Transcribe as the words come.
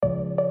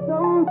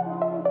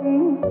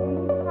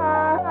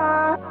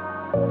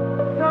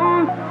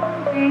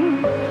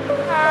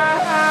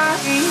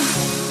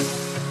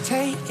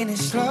taking it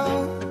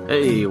slow.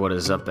 Hey, what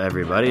is up,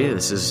 everybody?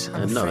 This is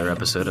another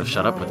episode of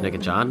Shut Up with Nick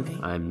and Jon.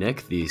 I'm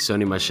Nick, the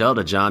Sony Michel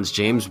to Jon's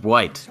James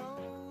White.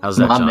 How's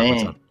that, Jon? Man.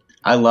 What's up?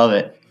 I love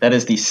it. That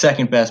is the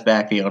second best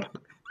backfield.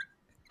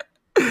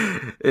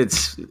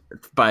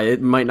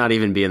 It might not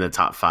even be in the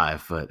top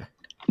 5, but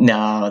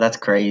No, that's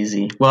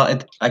crazy. Well,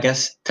 I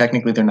guess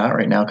technically they're not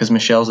right now because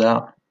Michelle's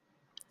out.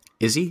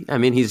 is he? I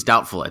mean, he's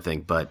doubtful, I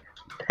think, but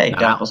Hey,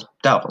 Nah.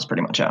 Doubtful's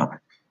pretty much out.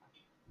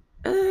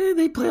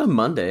 they play on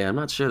Monday. I'm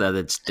not sure that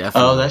it's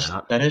definitely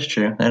out. that is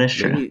true. That is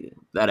true. Maybe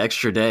that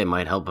extra day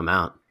might help him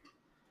out.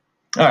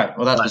 All right.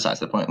 Well, that's besides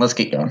the point. Let's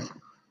keep going.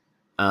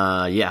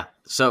 Yeah.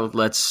 So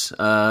let's,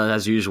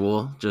 as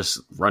usual,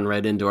 just run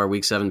right into our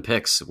Week 7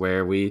 picks,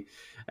 where we're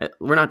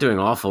not doing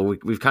awful.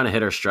 We've kind of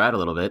hit our stride a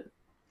little bit.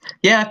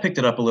 Yeah, I picked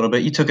it up a little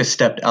bit. You took a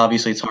step.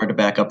 Obviously, it's hard to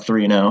back up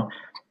 3-0,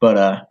 but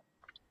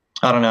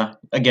I don't know.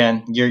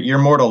 Again, your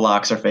mortal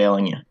locks are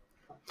failing you.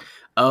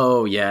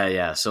 Oh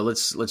yeah. So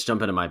let's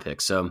jump into my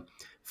pick. So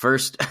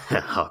first,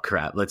 oh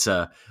crap. Let's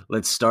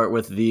start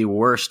with the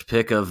worst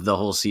pick of the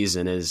whole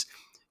season is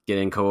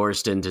getting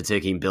coerced into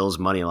taking Bills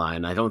money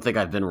line. I don't think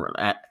I've been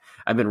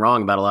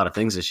wrong about a lot of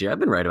things this year.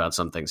 I've been right about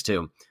some things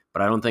too,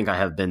 but I don't think I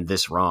have been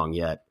this wrong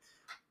yet.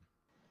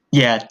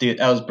 Yeah, dude,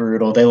 that was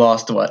brutal. They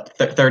lost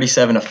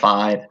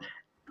 37-5.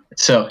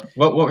 So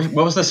what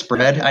was the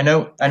spread? I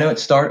know it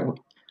started.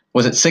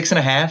 Was it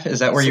 6.5? Is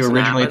that where you 6.5,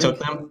 originally I took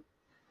think. them?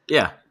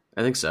 Yeah,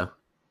 I think so.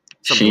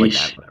 Something like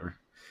Sheesh. that, whatever.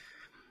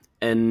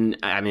 And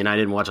I mean, I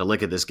didn't watch a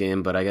lick of this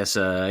game, but I guess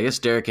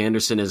Derek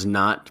Anderson is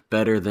not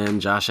better than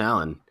Josh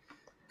Allen.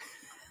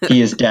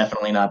 He is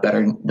definitely not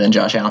better than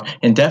Josh Allen,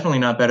 and definitely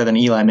not better than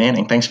Eli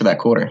Manning. Thanks for that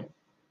quarter.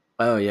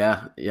 Oh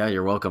yeah,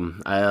 you're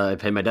welcome. I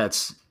pay my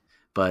debts,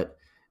 but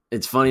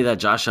it's funny that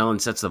Josh Allen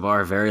sets the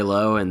bar very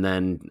low, and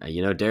then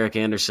Derek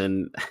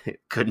Anderson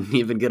couldn't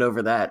even get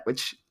over that,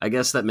 which I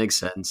guess that makes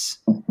sense.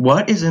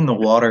 What is in the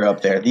water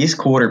up there? These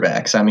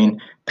quarterbacks. I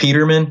mean,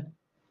 Peterman,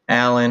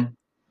 Allen,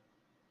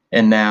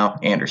 and now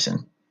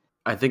Anderson.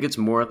 I think it's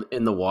more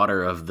in the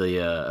water of the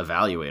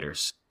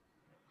evaluators.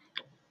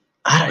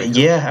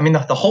 Yeah, I mean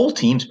the whole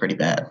team's pretty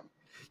bad.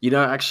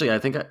 Actually, I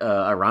think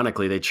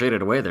ironically they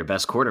traded away their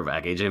best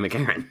quarterback, AJ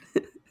McCarron,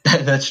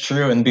 That's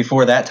true. And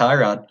before that,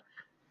 Tyrod.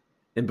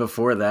 and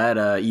before that,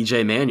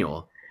 EJ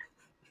Manuel.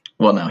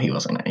 Well, no, he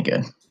wasn't any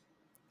good.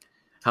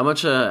 How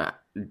much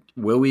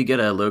will we get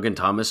a Logan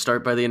Thomas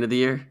start by the end of the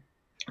year?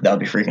 That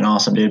would be freaking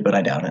awesome, dude, but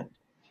I doubt it.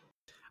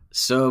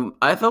 So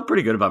I felt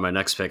pretty good about my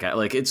next pick.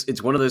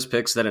 It's one of those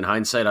picks that in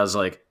hindsight I was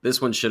like,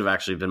 this one should have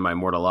actually been my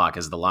mortal lock,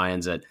 as the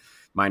Lions at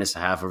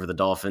 -0.5 over the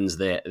Dolphins.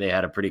 They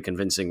had a pretty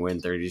convincing win,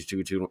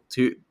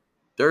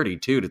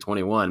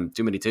 32-21.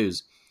 Too many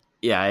twos.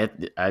 Yeah,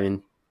 I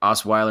mean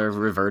Osweiler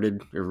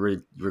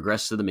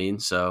regressed to the mean.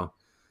 So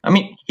I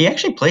mean, he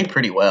actually played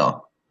pretty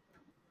well.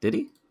 did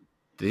he?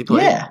 Did he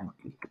play? Yeah.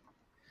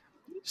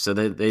 So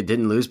they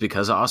didn't lose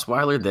because of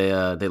Osweiler.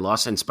 They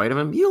lost in spite of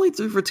him. He only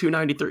threw for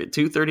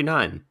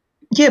 239.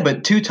 Yeah,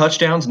 but 2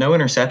 touchdowns, no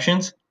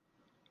interceptions.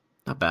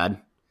 Not bad.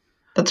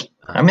 That's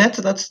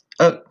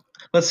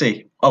let's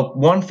see, a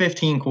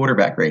 115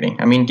 quarterback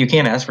rating. I mean, you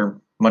can't ask for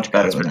much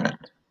better than that.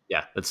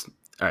 Yeah, that's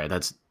all right.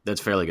 That's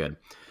fairly good.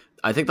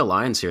 I think the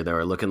Lions here, though,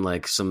 are looking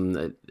like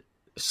some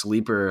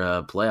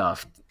sleeper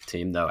playoff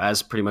team, though,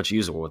 as pretty much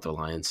usual with the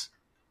Lions.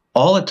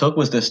 All it took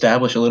was to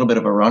establish a little bit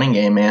of a running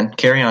game, man.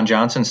 Kerryon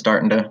Johnson's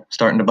starting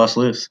to bust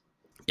loose.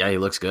 Yeah, he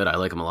looks good. I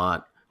like him a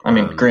lot. I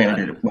mean,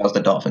 granted, it was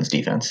the Dolphins'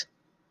 defense.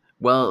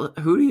 Well,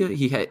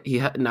 he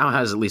now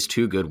has at least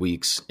 2 good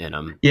weeks in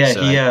him. Yeah,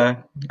 So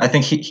I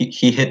think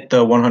he hit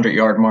the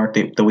 100-yard mark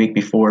the week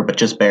before, but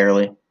just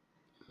barely.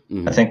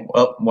 Mhm. I think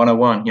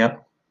 101.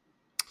 Yep.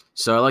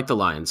 So I like the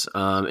Lions.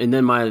 And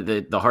then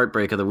the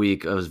heartbreak of the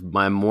week was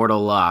my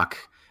mortal lock.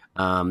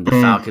 The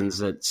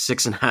Falcons at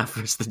 6.5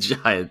 versus the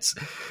Giants.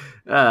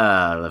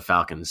 The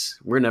Falcons.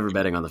 We're never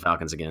betting on the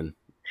Falcons again.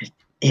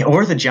 Yeah,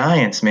 or the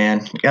Giants,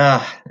 man.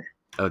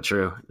 Oh,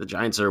 true. The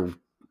Giants are.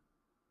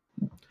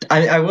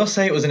 I will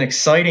say it was an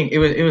exciting. It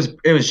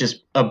was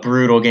just a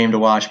brutal game to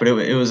watch, but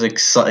it was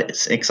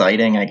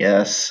exciting, I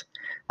guess.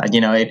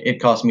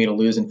 It cost me to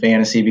lose in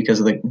fantasy because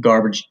of the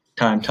garbage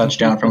time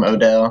touchdown from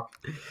Odell.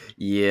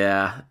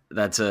 Yeah,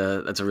 that's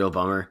a real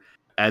bummer.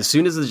 As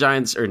soon as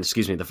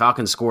the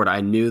Falcons scored,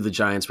 I knew the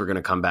Giants were going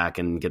to come back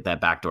and get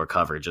that backdoor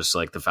cover, just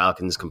like the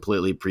Falcons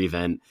completely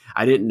prevent.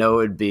 I didn't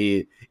know it'd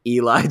be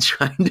Eli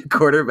trying to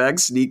quarterback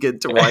sneak it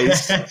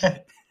twice,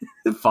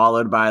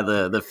 followed by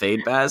the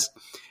fade pass.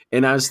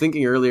 And I was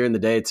thinking earlier in the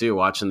day, too,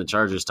 watching the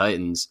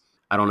Chargers-Titans,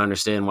 I don't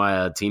understand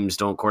why teams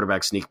don't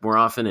quarterback sneak more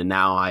often, and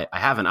now I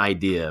have an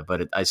idea,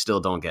 but I still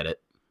don't get it.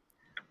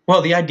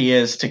 Well, the idea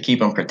is to keep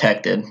them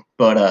protected,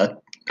 but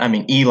I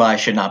mean, Eli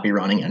should not be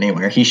running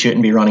anywhere. He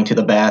shouldn't be running to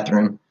the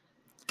bathroom.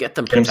 Get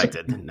them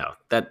protected. No,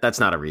 that's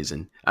not a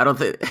reason. I don't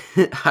think.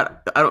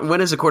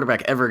 When has a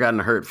quarterback ever gotten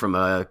hurt from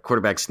a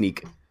quarterback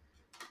sneak?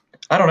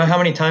 I don't know. How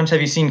many times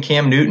have you seen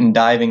Cam Newton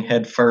diving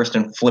head first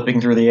and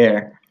flipping through the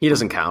air? He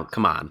doesn't count.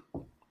 Come on.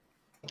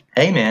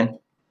 Hey, man.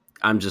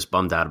 I'm just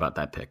bummed out about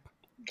that pick.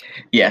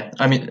 Yeah,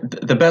 I mean,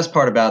 the best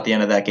part about the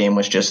end of that game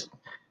was just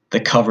the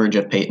coverage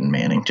of Peyton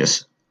Manning,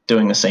 just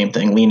doing the same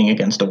thing, leaning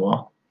against a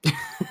wall.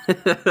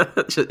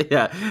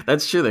 Yeah,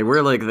 that's true. They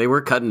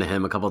were cutting to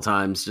him a couple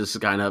times, just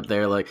kind of up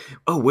there, like,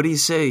 oh, what do you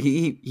say?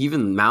 He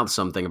even mouthed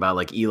something about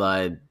like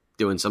Eli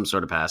doing some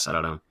sort of pass. I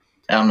don't know.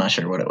 I'm not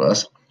sure what it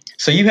was.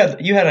 So you had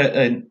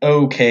an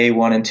okay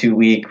 1-2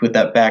 week with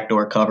that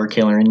backdoor cover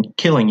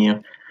killing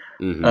you.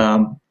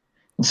 Mm-hmm.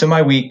 So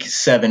my week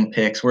 7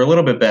 picks were a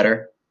little bit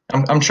better.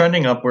 I'm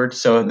trending upward.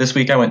 So this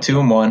week I went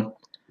 2-1.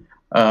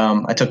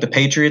 I took the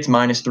Patriots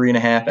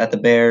 -3.5 at the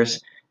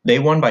Bears. They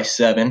won by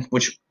 7,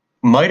 which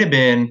might have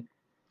been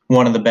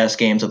one of the best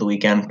games of the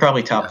weekend,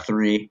 probably top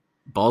 3.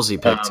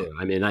 Ballsy pick too.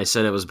 I mean, I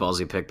said it was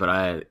ballsy pick,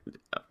 but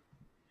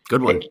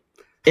good one.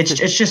 It's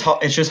just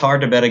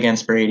hard to bet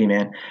against Brady,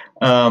 man.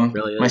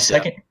 Really is,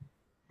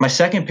 my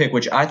second pick,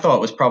 which I thought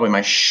was probably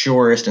my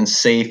surest and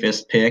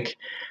safest pick,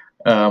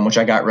 which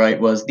I got right,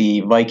 was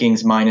the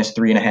Vikings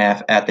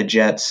 -3.5 at the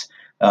Jets.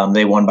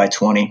 They won by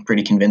 20,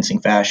 pretty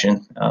convincing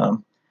fashion.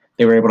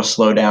 They were able to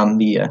slow down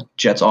the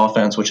Jets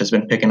offense, which has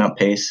been picking up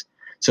pace.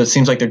 So it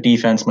seems like their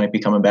defense might be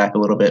coming back a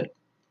little bit.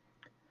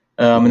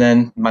 And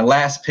then my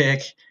last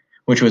pick,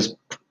 which was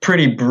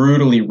pretty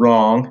brutally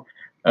wrong,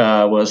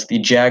 was the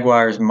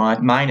Jaguars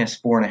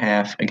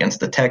 -4.5 against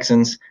the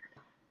Texans.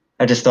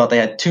 I just thought they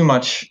had too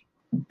much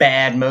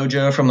bad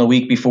mojo from the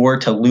week before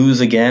to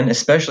lose again,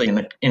 especially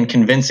in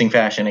convincing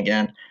fashion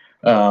again.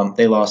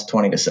 They lost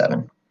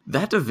 20-7.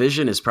 That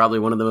division is probably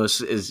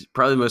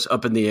the most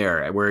up in the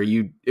air, where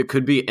it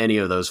could be any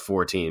of those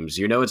 4 teams.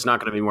 You know, it's not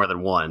going to be more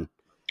than one.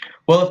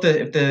 Well,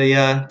 if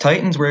the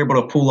Titans were able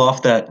to pull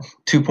off that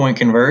 2-point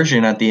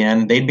conversion at the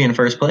end, they'd be in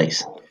first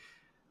place.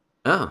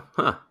 Oh,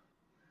 huh.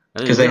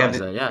 Because they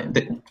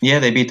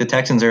beat the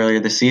Texans earlier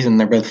this season.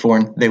 They're both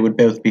 4. They would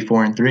both be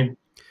 4-3.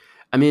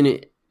 I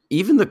mean,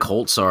 even the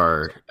Colts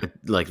are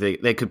like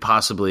they could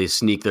possibly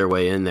sneak their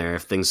way in there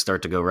if things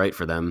start to go right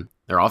for them.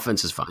 Their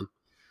offense is fine.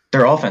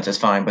 Their offense is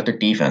fine, but their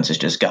defense is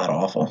just god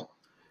awful.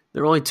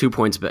 They're only 2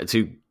 games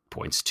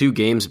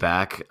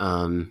back,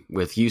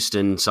 with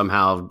Houston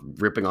somehow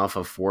ripping off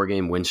a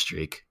 4-game win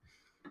streak.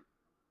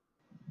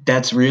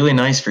 That's really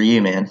nice for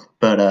you, man.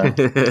 But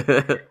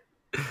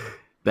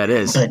that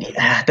is.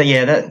 But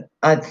yeah,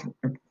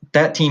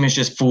 that team is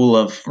just full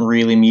of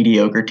really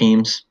mediocre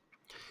teams.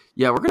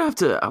 Yeah, we're gonna have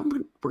to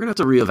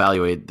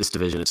reevaluate this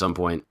division at some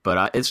point. But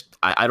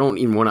I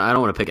don't want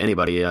to pick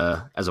anybody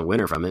as a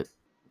winner from it.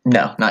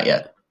 No, not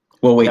yet.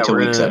 We'll wait till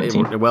week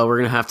 17. Well, we're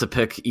gonna have to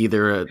pick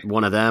either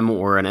one of them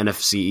or an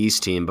NFC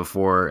East team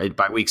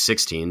by week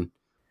 16.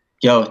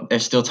 Yo,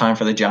 there's still time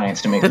for the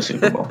Giants to make the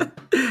Super Bowl.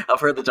 I've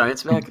heard the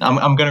Giants back.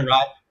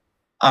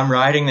 I'm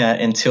riding that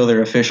until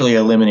they're officially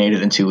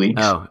eliminated in 2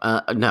 weeks.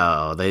 Oh,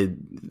 no, they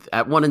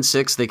at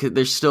 1-6.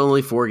 They're still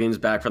only 4 games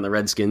back from the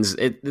Redskins.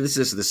 This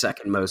is the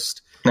second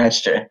most.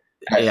 That's true.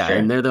 That's true.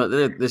 And they're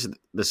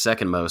the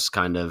second most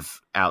kind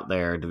of out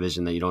there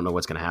division that you don't know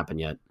what's going to happen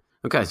yet.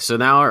 Okay, so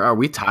now are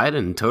we tied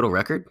in total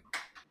record?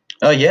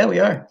 Oh yeah, we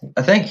are.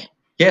 I think.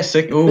 Yeah,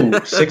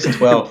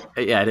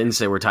 6-12. Yeah, I didn't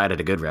say we're tied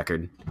at a good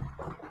record.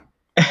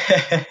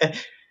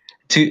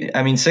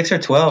 6 or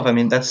 12. I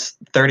mean, that's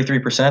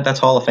 33%. That's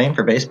Hall of Fame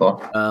for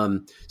baseball.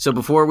 So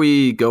before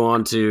we go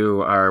on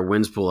to our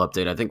wins pool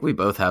update, I think we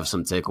both have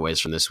some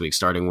takeaways from this week,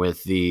 starting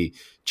with the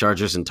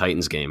Chargers and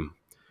Titans game.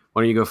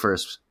 Why don't you go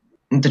first?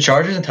 The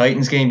Chargers and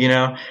Titans game,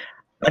 I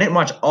didn't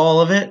watch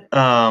all of it,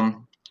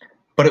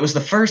 but it was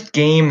the first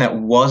game that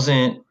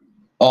wasn't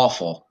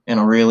awful in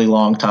a really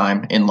long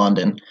time in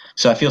London.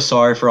 So I feel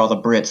sorry for all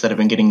the Brits that have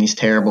been getting these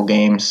terrible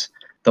games.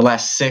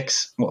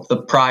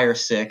 The prior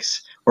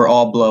 6 were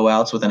all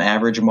blowouts with an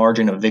average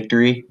margin of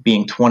victory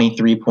being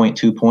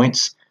 23.2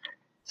 points.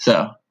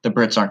 So the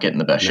Brits aren't getting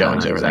the best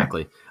showings over there.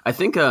 Exactly. I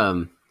think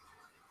I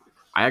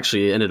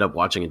actually ended up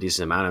watching a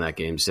decent amount of that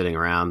game sitting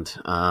around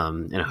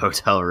in a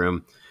hotel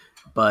room.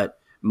 But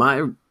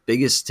my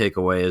biggest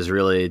takeaway is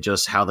really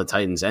just how the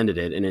Titans ended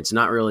it. And it's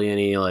not really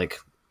any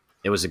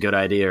it was a good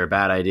idea or a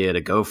bad idea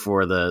to go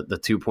for the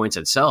 2 points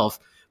itself.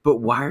 But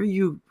why are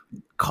you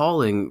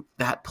calling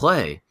that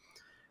play?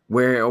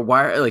 You're on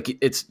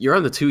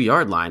the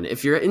 2-yard line.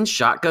 If you're in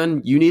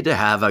shotgun, you need to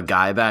have a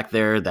guy back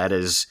there that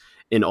is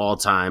an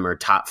all-time or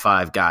top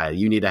 5 guy.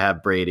 You need to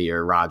have Brady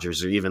or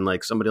Rodgers or even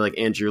somebody like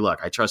Andrew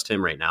Luck. I trust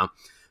him right now.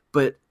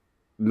 But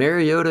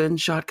Mariota in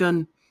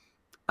shotgun,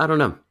 I don't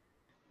know.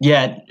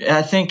 Yeah,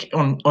 I think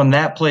on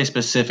that play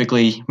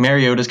specifically,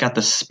 Mariota's got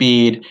the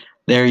speed.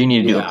 There, you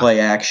need to do a play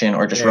action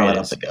or just run it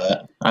up the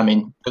gut. I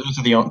mean, those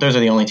are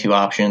the only 2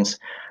 options.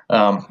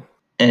 And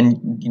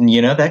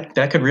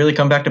that could really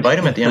come back to bite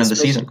them at the end of the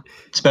season,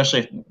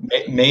 especially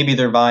if maybe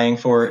they're vying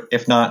for,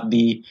 if not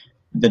the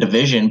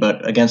division,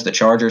 but against the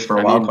Chargers for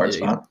a wild card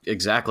spot.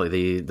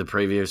 Exactly. The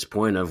previous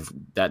point of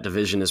that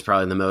division is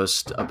probably the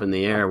most up in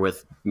the air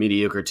with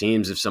mediocre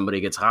teams. If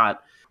somebody gets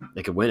hot,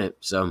 they could win it.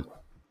 So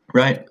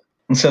right.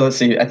 And so let's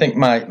see. I think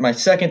my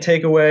second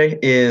takeaway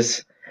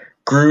is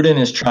Gruden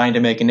is trying to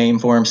make a name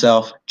for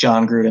himself.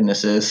 John Gruden,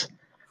 this is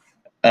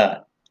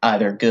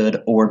either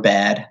good or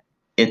bad.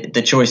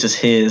 the choice is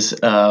his,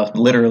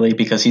 literally,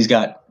 because he's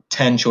got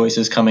 10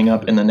 choices coming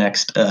up in the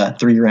next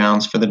 3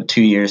 rounds for the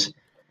 2 years.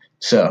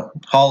 So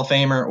Hall of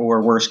Famer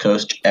or worst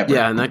coach ever.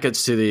 Yeah, and that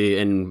gets to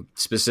and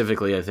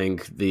specifically, I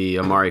think the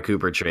Amari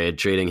Cooper trade,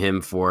 trading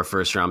him for a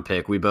first round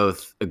pick. We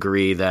both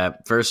agree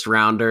that first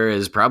rounder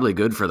is probably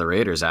good for the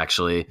Raiders,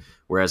 actually,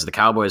 whereas the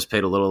Cowboys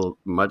paid a little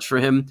much for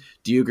him.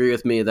 Do you agree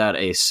with me that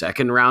a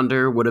second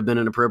rounder would have been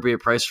an appropriate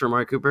price for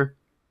Amari Cooper?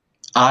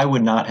 I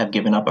would not have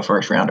given up a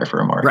first rounder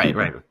for Amari Cooper.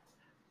 Right.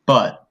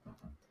 But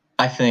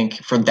I think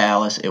for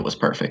Dallas, it was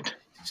perfect.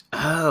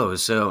 Oh,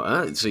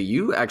 so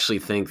you actually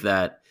think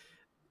that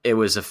it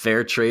was a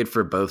fair trade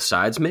for both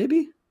sides,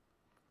 maybe?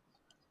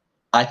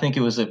 I think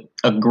it was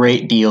a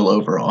great deal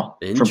overall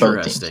for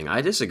both teams.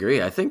 I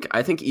disagree. I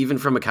think even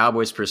from a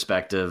Cowboys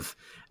perspective,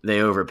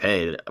 they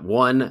overpaid.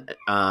 One,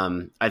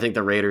 I think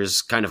the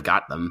Raiders kind of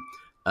got them.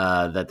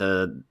 That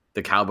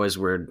the Cowboys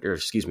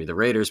the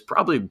Raiders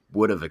probably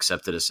would have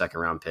accepted a second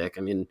round pick.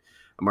 I mean,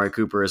 Amari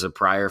Cooper is a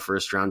prior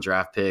first round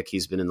draft pick.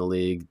 He's been in the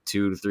league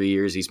 2 to 3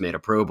 years. He's made a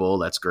Pro Bowl.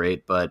 That's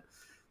great, but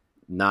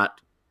not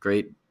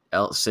great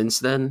since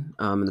then,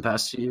 in the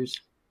past 2 years.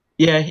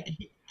 Yeah,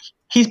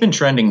 he's been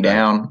trending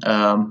down,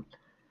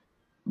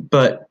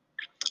 but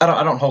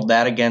I don't hold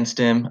that against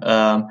him.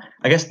 I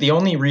guess the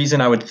only reason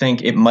I would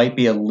think it might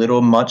be a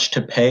little much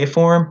to pay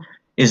for him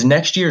is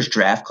next year's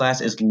draft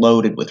class is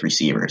loaded with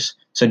receivers.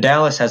 So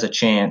Dallas has a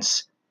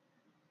chance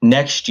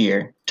next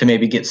year to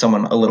maybe get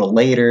someone a little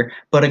later.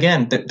 But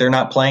again, they're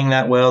not playing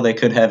that well. They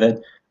could have a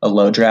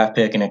low draft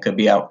pick and it could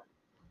be out,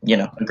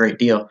 a great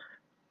deal.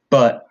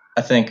 But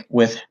I think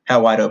with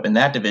how wide open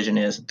that division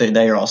is,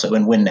 they are also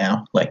in win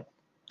now. Like,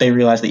 they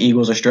realize the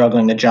Eagles are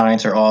struggling, the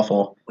Giants are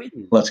awful.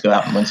 Let's go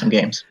out and win some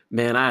games.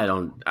 Man, I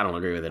don't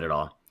agree with it at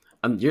all.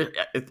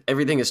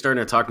 Everything is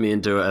starting to talk me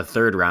into a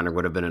third rounder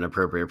would have been an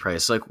appropriate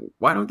price. Like,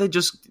 why don't they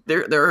just?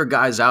 There are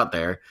guys out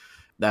there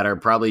that are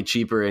probably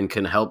cheaper and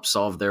can help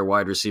solve their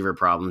wide receiver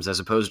problems, as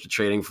opposed to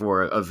trading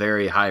for a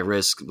very high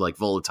risk, like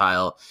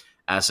volatile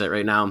asset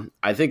right now.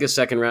 I think a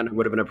second rounder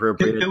would have been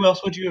appropriate. Who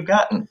else would you have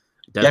gotten?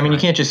 Yeah, I mean, you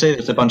can't just say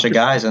there's a bunch of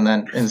guys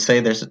and say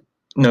there's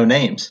no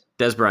names.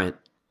 Des Bryant.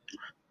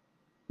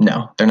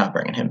 No, they're not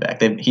bringing him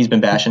back. He's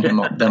been bashing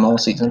them all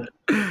season.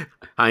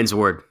 Hines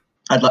Ward.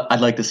 I'd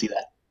like to see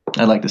that.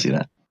 I'd like to see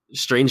that.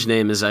 Strange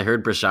name is I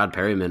heard Brashad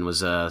Perryman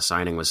was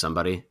signing with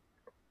somebody.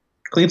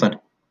 Cleveland.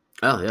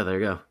 Oh, yeah, there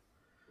you go.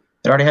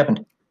 It already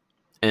happened.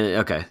 And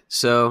okay,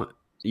 so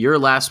your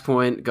last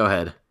point, go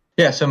ahead.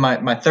 Yeah, so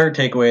my third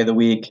takeaway of the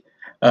week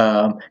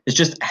is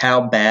just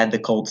how bad the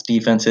Colts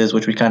defense is,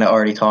 which we kind of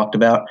already talked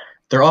about.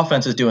 Their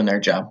offense is doing their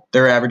job.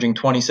 They're averaging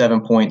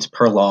 27 points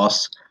per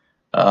loss.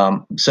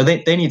 So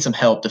they need some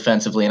help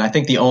defensively. And I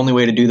think the only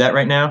way to do that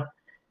right now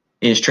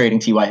is trading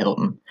T.Y.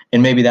 Hilton.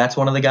 And maybe that's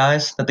one of the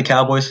guys that the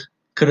Cowboys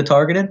could have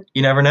targeted.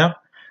 You never know.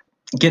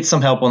 Get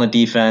some help on the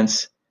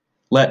defense.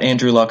 Let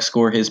Andrew Luck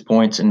score his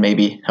points and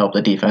maybe help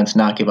the defense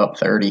not give up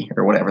 30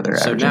 or whatever they're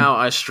averaging. So now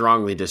I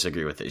strongly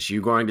disagree with this.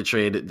 You're going to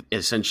trade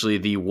essentially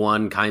the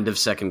one kind of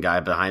second guy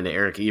behind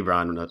Eric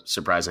Ebron,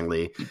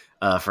 surprisingly,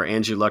 for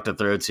Andrew Luck to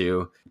throw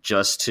to,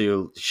 just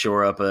to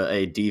shore up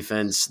a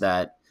defense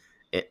that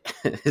it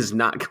is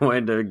not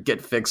going to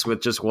get fixed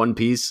with just one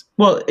piece?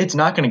 Well, it's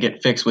not going to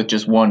get fixed with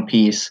just one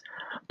piece,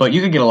 but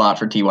you could get a lot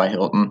for T.Y.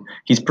 Hilton.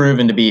 He's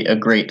proven to be a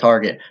great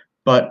target,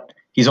 but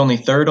he's only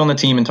third on the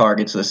team in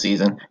targets this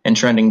season and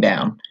trending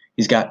down.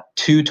 He's got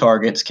 2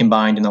 targets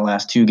combined in the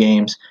last 2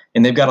 games,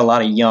 and they've got a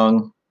lot of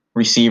young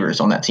receivers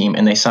on that team,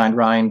 and they signed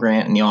Ryan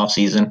Grant in the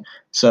offseason.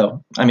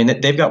 So, I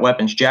mean, they've got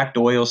weapons. Jack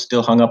Doyle's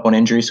still hung up on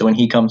injury, so when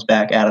he comes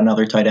back, add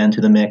another tight end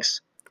to the mix.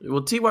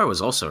 Well, T.Y.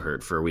 was also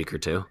hurt for a week or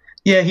 2.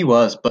 Yeah, he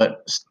was,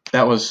 but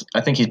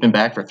I think he's been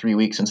back for 3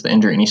 weeks since the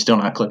injury, and he's still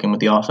not clicking with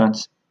the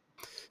offense.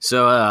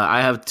 So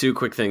I have 2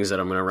 quick things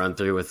that I'm going to run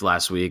through with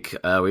last week.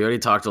 We already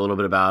talked a little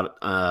bit about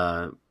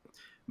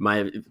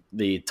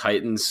the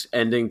Titans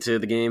ending to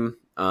the game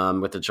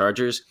with the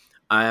Chargers.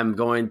 I am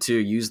going to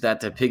use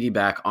that to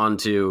piggyback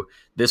onto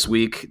this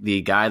week,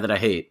 the guy that I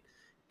hate.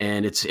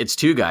 And it's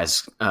 2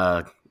 guys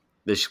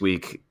this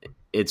week.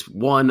 It's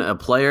one, a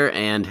player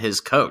and his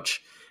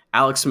coach,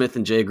 Alex Smith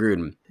and Jay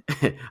Gruden.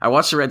 I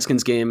watched the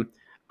Redskins game.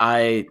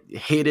 I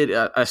hated.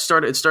 It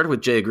started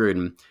with Jay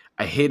Gruden.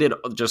 I hated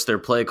just their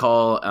play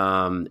call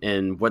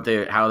and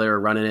how they were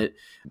running it.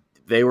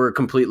 They were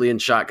completely in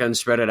shotgun,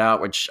 spread it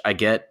out, which I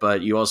get.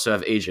 But you also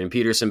have Adrian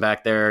Peterson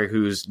back there,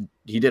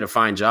 he did a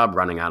fine job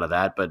running out of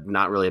that, but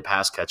not really a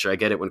pass catcher. I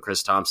get it when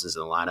Chris Thompson's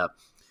in the lineup,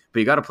 but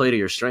you got to play to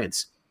your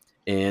strengths,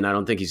 and I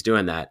don't think he's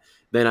doing that.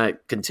 Then I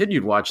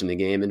continued watching the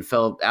game and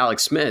felt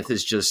Alex Smith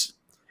is just.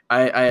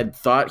 I had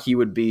thought he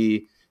would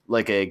be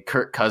like a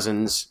Kirk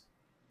Cousins.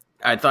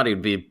 I thought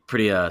he'd be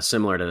pretty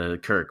similar to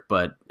Kirk,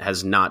 but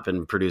has not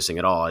been producing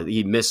at all.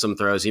 He missed some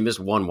throws. He missed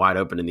one wide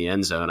open in the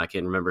end zone. I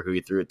can't remember who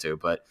he threw it to,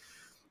 but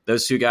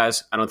those 2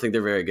 guys, I don't think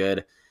they're very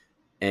good.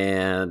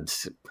 And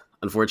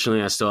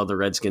unfortunately, I still have the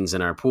Redskins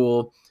in our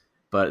pool,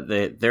 but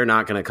they're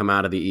not going to come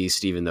out of the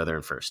East, even though they're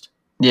in first.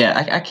 Yeah,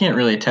 I can't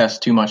really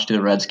attest too much to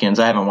the Redskins.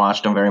 I haven't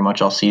watched them very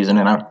much all season,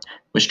 and I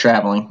was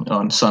traveling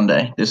on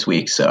Sunday this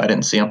week, so I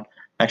didn't see them.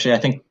 Actually, I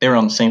think they were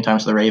on the same time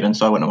as the Ravens,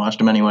 so I wouldn't have watched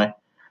them anyway.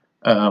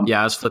 Yeah,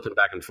 I was flipping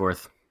back and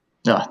forth.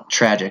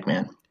 Tragic,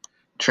 man.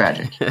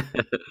 Tragic.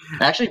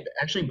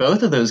 Actually,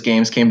 both of those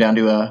games came down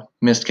to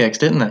missed kicks,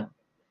 didn't they?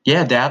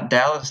 Yeah,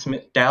 Dallas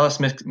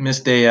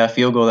missed a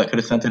field goal that could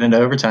have sent it into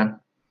overtime.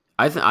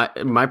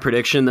 My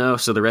prediction, though,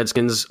 so the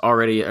Redskins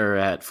already are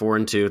at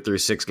 4-2 through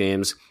 6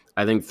 games.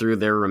 I think through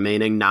their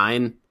remaining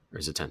 9, or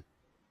is it 10?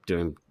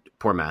 Doing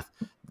poor math.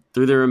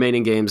 Through their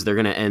remaining games, they're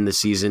going to end the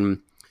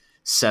season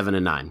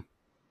 7-9.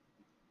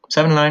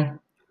 7-9.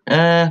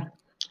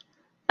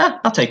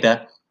 I'll take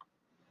that.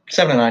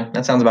 7-9.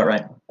 That sounds about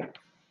right.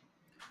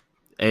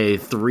 A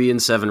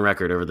 3-7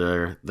 record over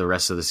the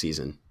rest of the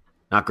season.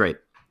 Not great.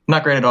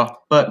 Not great at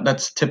all, but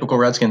that's typical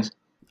Redskins.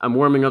 I'm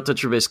warming up to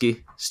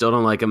Trubisky. Still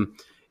don't like him.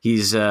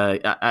 He's.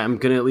 I'm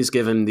going to at least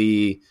give him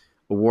the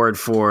award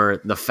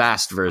for the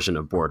fast version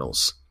of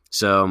Bortles.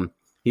 So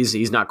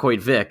he's not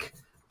quite Vic,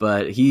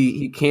 but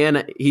he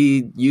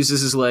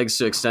uses his legs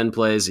to extend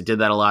plays. He did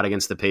that a lot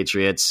against the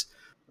Patriots,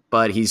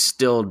 but he's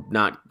still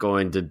not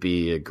going to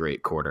be a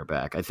great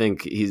quarterback. I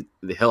think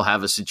he'll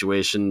have a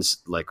situations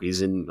like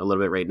he's in a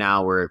little bit right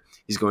now where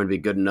he's going to be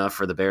good enough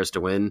for the Bears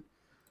to win,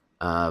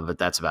 but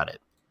that's about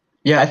it.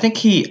 Yeah, I think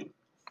he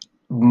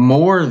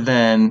more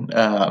than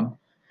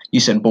you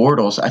said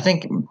Bortles. I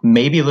think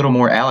maybe a little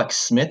more Alex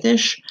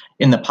Smith-ish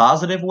in the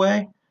positive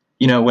way.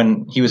 You know,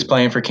 when he was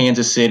playing for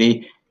Kansas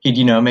City,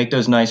 he'd make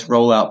those nice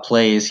rollout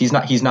plays. He's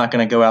not going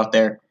to go out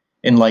there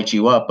and light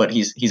you up, but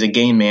he's a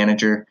game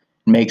manager,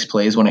 makes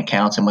plays when it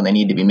counts and when they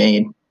need to be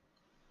made.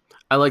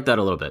 I like that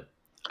a little bit.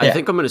 Yeah. I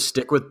think I'm going to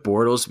stick with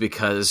Bortles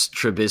because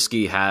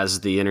Trubisky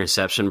has the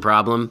interception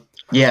problem.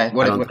 Yeah,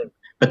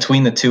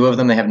 between the two of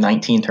them, they have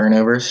 19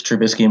 turnovers,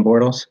 Trubisky and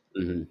Bortles.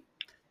 Mm-hmm.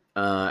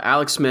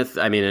 Alex Smith,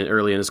 I mean,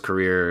 early in his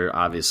career,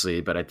 obviously,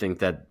 but I think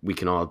that we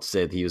can all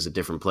say that he was a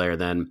different player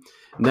then.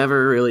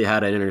 Never really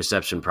had an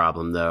interception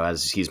problem, though,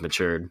 as he's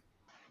matured.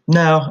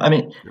 No, I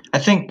mean, I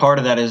think part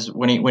of that is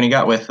when he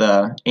got with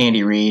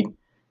Andy Reid,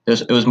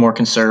 it was more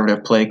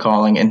conservative play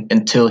calling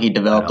until he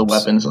developed the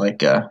weapons like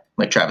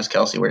Travis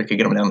Kelce, where he could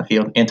get him down the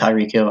field, and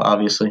Tyreek Hill,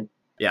 obviously.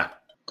 Yeah.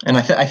 And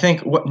I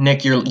think,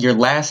 Nick, your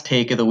last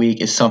take of the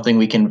week is something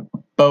we can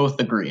both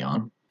agree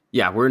on.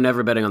 Yeah, we're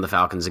never betting on the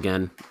Falcons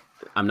again.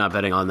 I'm not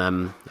betting on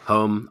them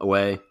home,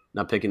 away,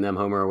 not picking them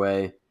home or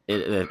away.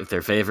 If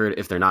they're favored,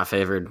 if they're not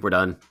favored, we're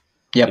done.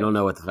 Yep. You don't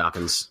know what the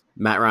Falcons.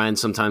 Matt Ryan,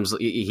 sometimes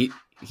he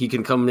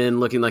can come in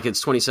looking like it's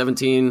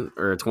 2017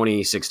 or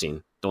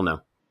 2016. Don't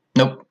know.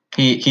 Nope.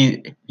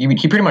 He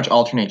pretty much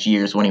alternates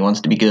years when he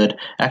wants to be good.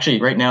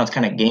 Actually, right now it's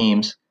kind of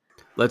games.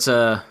 Let's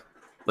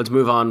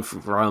move on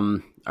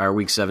from our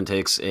week 7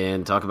 takes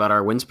and talk about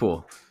our wins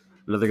pool.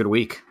 Another good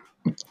week.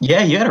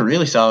 Yeah, you had a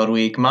really solid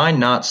week. Mine,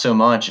 not so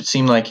much. It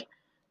seemed like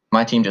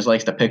my team just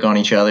likes to pick on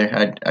each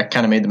other. I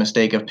kind of made the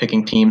mistake of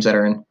picking teams that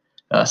are in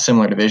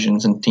similar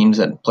divisions and teams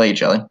that play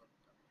each other.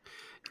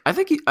 I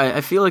think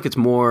I feel like it's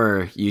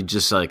more you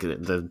just like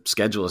the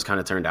schedule has kind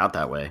of turned out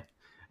that way.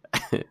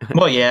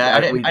 Well, yeah,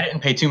 I didn't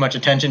pay too much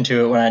attention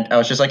to it when I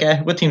was just like,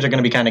 what teams are going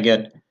to be kind of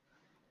good?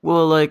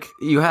 Well, like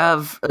you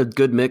have a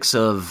good mix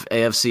of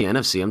AFC,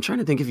 NFC. I'm trying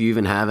to think if you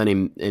even have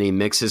any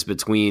mixes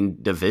between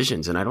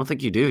divisions, and I don't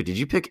think you do. Did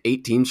you pick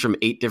 8 teams from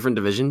 8 different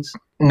divisions?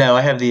 No,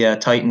 I have the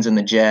Titans and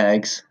the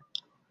Jags.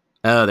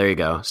 Oh, there you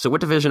go. So what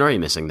division are you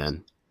missing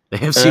then? The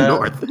AFC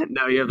North.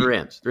 No, you have the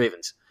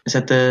Ravens. Is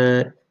that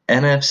the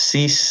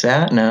NFC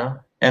South? No.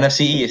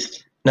 NFC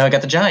East. No, I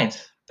got the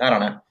Giants. I don't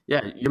know.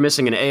 Yeah, you're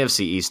missing an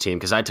AFC East team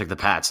because I took the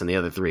Pats and the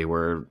other 3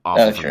 were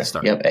awful from the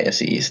start. Yep,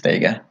 AFC East. There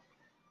you go.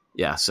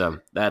 Yeah, so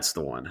that's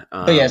the one.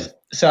 But yes,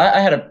 so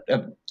I had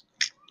a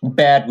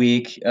bad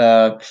week,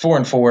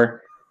 4-4.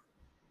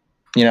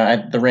 You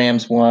know, the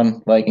Rams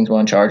won, Vikings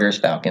won, Chargers,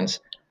 Falcons.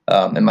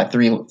 And my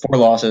 4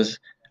 losses,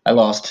 I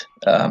lost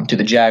to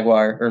the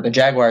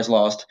Jaguars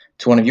lost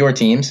to one of your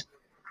teams,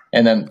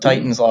 and then the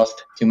Titans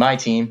lost to my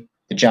team,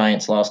 the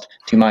Giants lost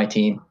to my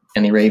team,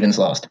 and the Ravens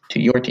lost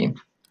to your team.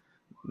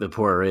 The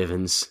poor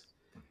Ravens.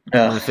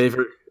 My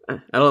favorite. I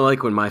don't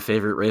like when my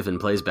favorite Raven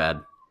plays bad.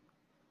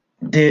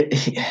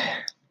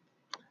 That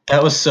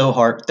was so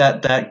hard.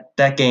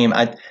 That game,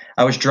 I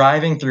was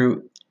driving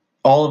through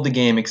all of the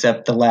game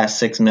except the last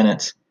 6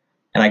 minutes,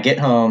 and I get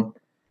home,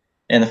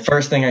 and the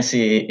first thing I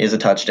see is a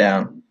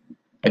touchdown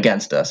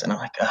against us, and I'm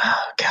like,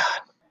 oh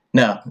God,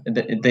 no!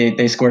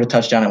 They scored a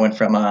touchdown. It went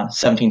from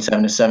 17-7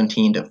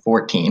 to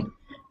 17-14,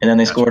 and then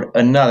they scored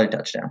another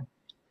touchdown,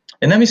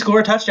 and then we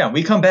scored a touchdown.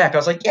 We come back. I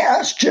was like,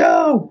 yes,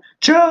 Joe.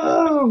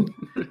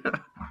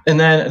 And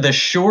then the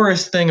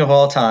surest thing of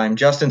all time,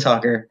 Justin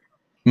Tucker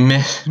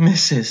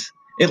misses.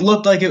 It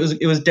looked like it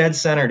was dead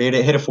center, dude.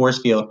 It hit a force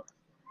field.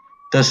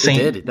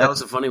 That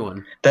was a funny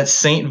one. That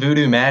Saint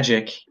Voodoo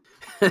magic.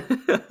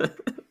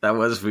 That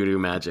was voodoo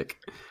magic.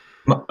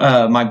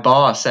 My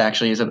boss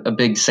actually is a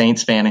big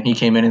Saints fan, and he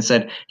came in and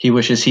said he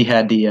wishes he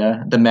had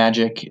the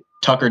magic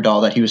Tucker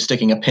doll that he was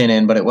sticking a pin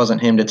in, but it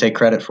wasn't him to take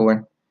credit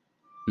for.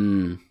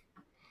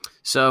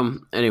 So,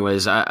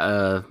 anyways,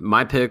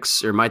 my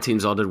picks or my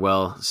teams all did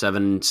well.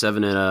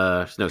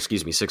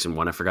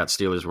 6-1. I forgot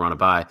Steelers were on a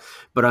bye,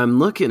 but I'm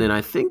looking and I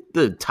think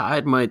the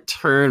tide might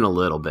turn a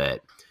little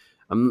bit.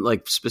 I'm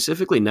like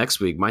specifically next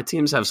week. My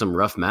teams have some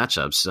rough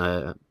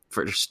matchups.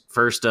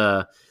 First,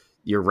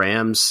 your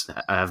Rams.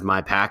 I have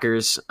my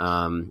Packers,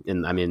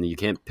 and I mean you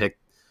can't pick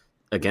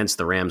against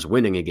the Rams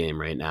winning a game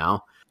right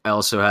now. I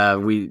also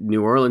have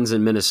New Orleans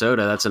and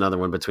Minnesota. That's another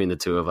one between the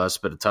two of us,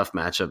 but a tough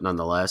matchup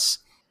nonetheless.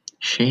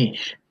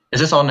 Sheesh. Is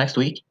this all next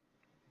week?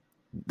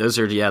 Those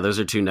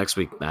are two next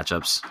week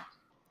matchups.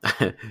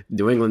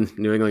 New England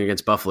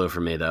against Buffalo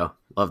for me though.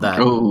 Love that.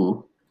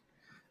 Ooh.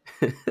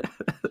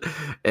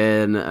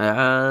 And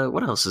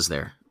what else is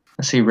there?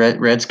 Let's see.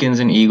 Redskins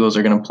and Eagles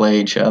are going to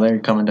play each other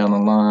coming down the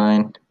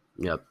line.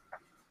 Yep.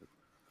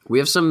 We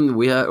have some.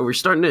 We're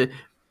starting to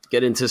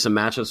get into some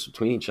matchups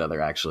between each other.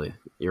 Actually,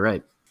 you're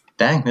right.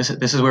 Dang, this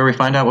is where we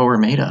find out what we're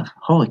made of.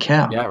 Holy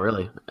cow! Yeah,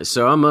 really.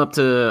 So I'm up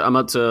to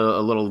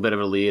a little bit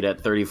of a lead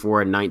at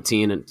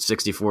 34-19 and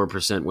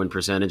 64% win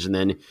percentage, and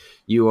then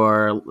you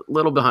are a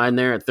little behind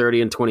there at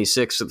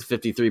 30-26 with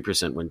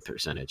 53% win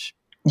percentage.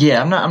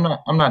 Yeah,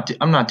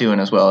 I'm not doing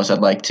as well as I'd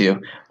like to.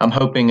 I'm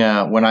hoping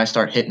when I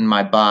start hitting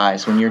my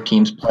buys, when your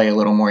teams play a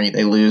little more,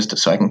 they lose,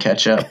 so I can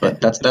catch up. But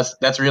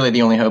that's really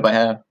the only hope I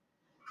have.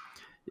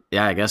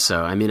 Yeah, I guess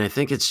so. I mean, I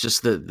think it's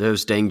just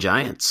those dang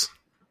Giants.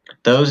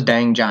 Those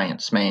dang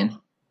Giants, man.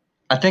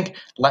 I think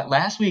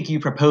last week you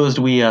proposed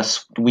we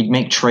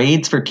make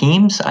trades for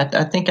teams.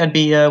 I think I'd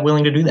be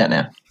willing to do that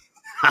now.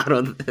 I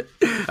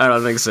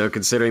don't think so.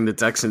 Considering the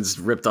Texans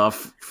ripped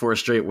off 4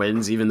 straight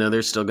wins, even though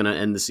they're still going to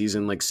end the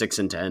season like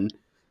 6-10.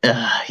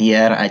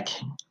 Yeah,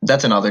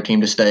 that's another team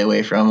to stay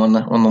away from on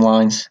the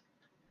lines.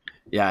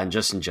 Yeah, and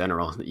just in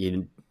general,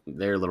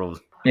 they're a little.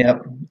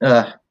 Yep.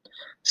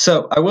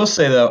 So I will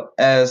say though,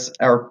 as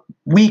our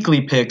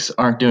weekly picks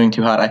aren't doing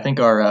too hot, I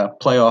think our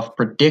playoff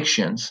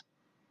predictions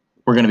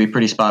we're going to be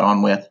pretty spot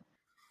on with.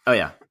 Oh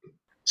yeah.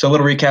 So a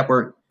little recap: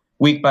 we're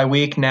week by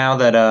week now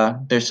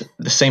that there's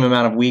the same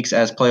amount of weeks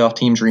as playoff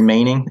teams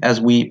remaining as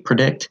we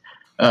predict.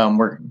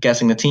 We're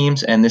guessing the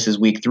teams, and this is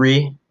week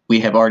 3. We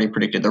have already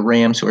predicted the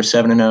Rams, who are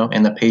 7-0,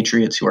 and the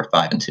Patriots, who are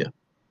 5-2.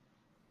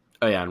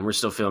 Oh yeah, and we're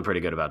still feeling pretty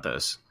good about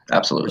those.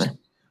 Absolutely.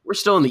 We're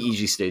still in the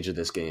easy stage of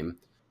this game.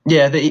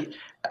 Yeah,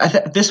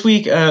 this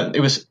week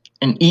it was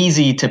an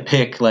easy to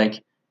pick.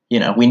 Like,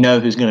 we know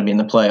who's going to be in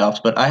the playoffs,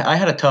 but I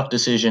had a tough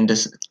decision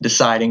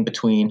deciding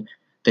between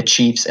the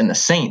Chiefs and the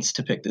Saints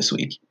to pick this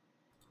week.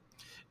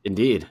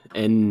 Indeed,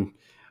 and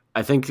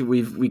I think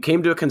we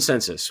came to a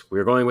consensus. We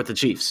were going with the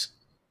Chiefs.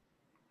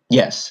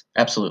 Yes,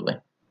 absolutely.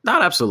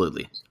 Not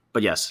absolutely,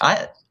 but yes.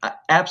 I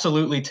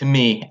absolutely to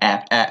me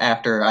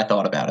after I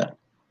thought about it.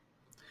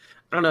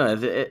 I don't know.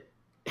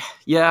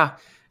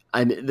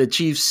 The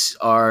Chiefs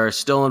are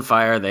still on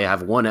fire. They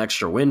have one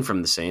extra win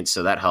from the Saints,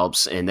 so that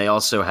helps, and they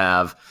also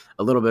have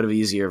a little bit of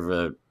easier of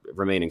a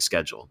remaining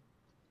schedule.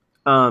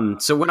 So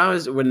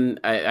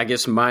I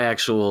guess my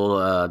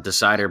actual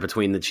decider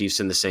between the Chiefs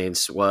and the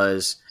Saints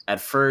was,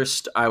 at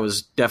first I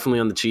was definitely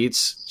on the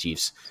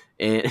Chiefs.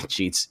 They're not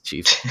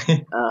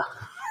cheating.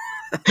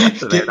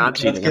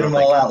 Let's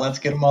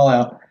get them all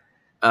out.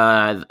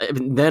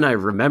 Then I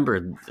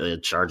remembered the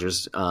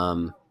Chargers.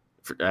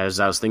 As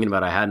I was thinking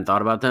about it, I hadn't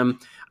thought about them.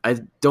 I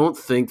don't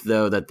think,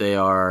 though, that they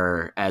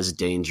are as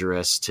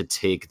dangerous to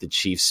take the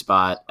Chiefs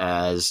spot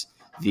as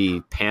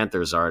the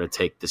Panthers are to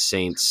take the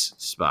Saints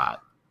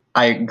spot.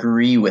 I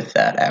agree with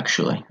that,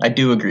 actually. I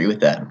do agree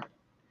with that.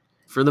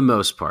 For the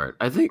most part.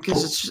 I think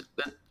because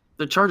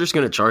the Chargers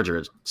going to Charger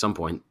at some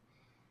point.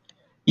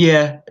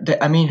 Yeah,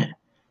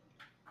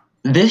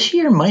 this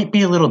year might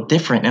be a little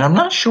different, and I'm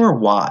not sure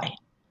why.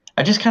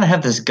 I just kind of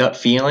have this gut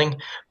feeling.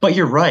 But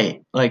you're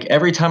right. Like,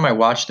 every time I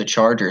watch the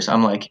Chargers,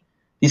 I'm like,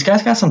 these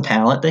guys got some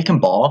talent. They can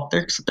ball.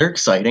 They're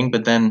exciting,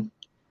 but then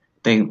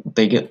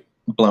they get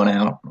blown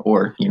out,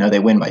 or they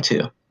win by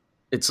 2.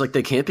 It's like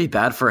they can't be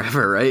bad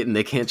forever, right? And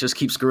they can't just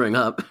keep screwing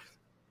up.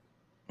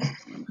 I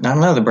don't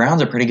know. The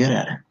Browns are pretty good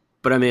at it.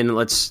 But I mean,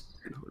 let's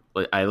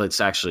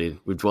actually,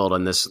 we've dwelled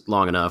on this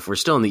long enough. We're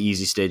still in the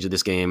easy stage of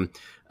this game.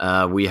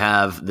 We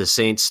have the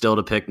Saints still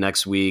to pick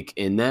next week,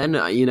 and then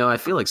I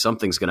feel like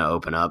something's going to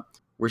open up.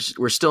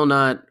 We're still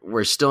not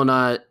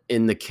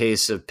in the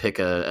case of pick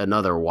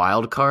another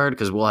wild card,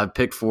 because we'll have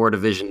picked 4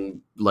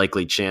 division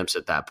likely champs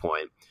at that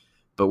point.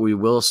 But we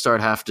will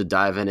have to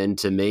dive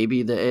into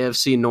maybe the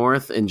AFC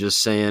North and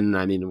just saying,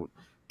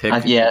 pick.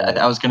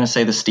 I was going to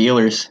say the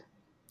Steelers.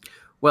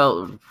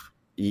 Well,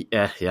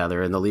 yeah,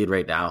 they're in the lead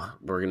right now.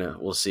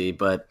 We'll see,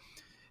 but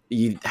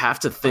you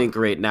have to think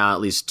right now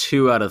at least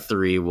 2 out of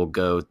 3 will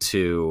go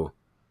to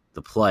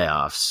the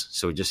playoffs.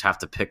 So we just have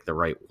to pick the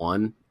right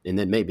one, and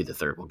then maybe the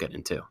third we'll get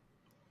into.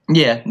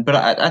 Yeah, but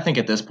I think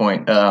at this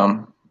point,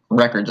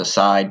 records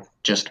aside,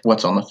 just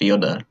what's on the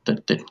field, the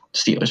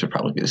Steelers would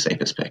probably be the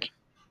safest pick.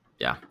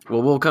 Yeah.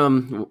 Well,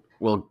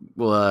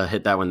 we'll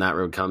hit that when that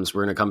road comes.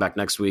 We're going to come back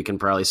next week and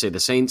probably say the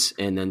Saints,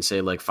 and then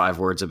say like 5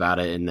 words about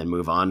it, and then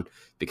move on,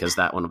 because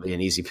that one will be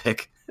an easy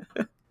pick.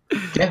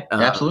 Yeah,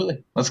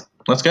 absolutely.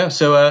 Let's go.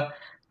 So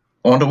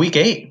On to week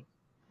 8.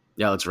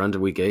 Yeah, let's run to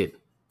week 8.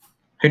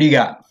 Who do you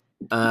got?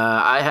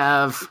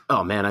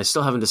 I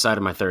still haven't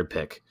decided my third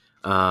pick.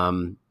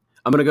 I'm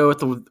going to go with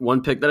the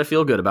one pick that I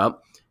feel good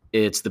about.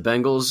 It's the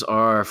Bengals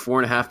are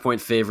 4.5-point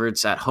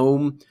favorites at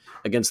home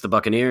against the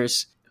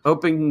Buccaneers,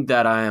 hoping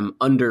that I am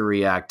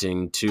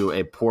underreacting to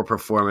a poor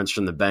performance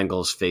from the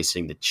Bengals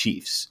facing the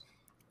Chiefs.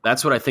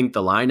 That's what I think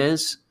the line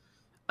is.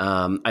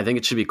 I think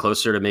it should be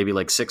closer to maybe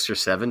like 6 or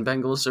 7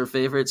 Bengals are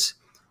favorites,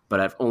 but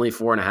at only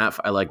 4.5,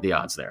 I like the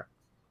odds there.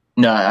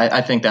 No,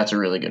 I think that's a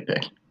really good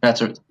pick.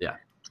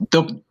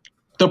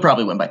 They'll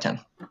probably win by 10.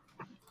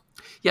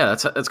 Yeah,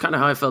 that's kind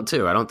of how I felt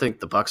too. I don't think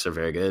the Bucs are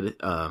very good.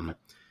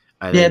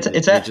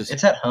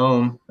 It's at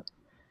home.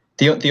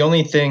 The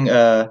only thing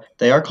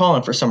they are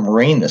calling for some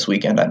rain this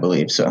weekend, I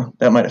believe, so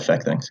that might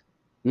affect things.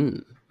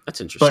 That's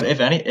interesting. But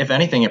if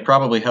anything, it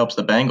probably helps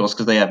the Bengals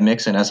because they have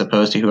Mixon as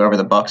opposed to whoever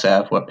the Bucs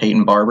have.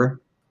 Peyton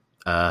Barber?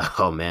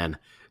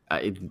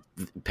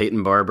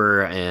 Peyton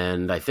Barber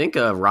and I think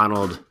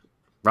Ronald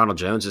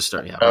Jones is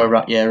starting.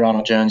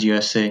 Ronald Jones,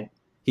 USC.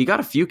 He got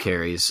a few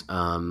carries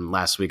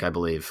last week, I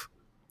believe.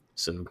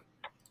 So,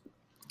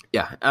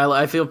 yeah,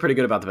 I feel pretty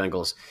good about the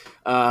Bengals.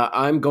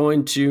 I'm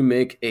going to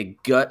make a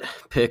gut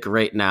pick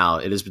right now.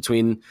 It is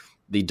between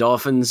the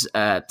Dolphins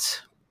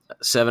at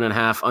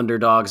 7.5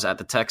 underdogs at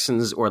the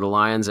Texans or the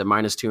Lions at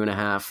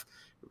 -2.5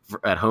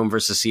 at home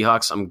versus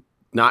Seahawks. I'm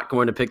not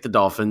going to pick the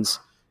Dolphins,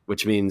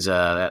 which means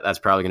that's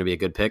probably going to be a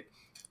good pick.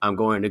 I'm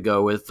going to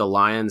go with the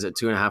Lions at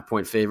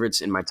 2.5-point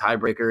favorites, and my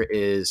tiebreaker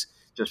is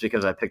just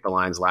because I picked the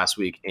Lions last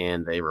week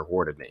and they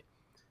rewarded me.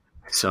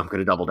 So I'm going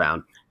to double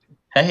down.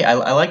 Hey, I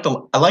like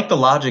the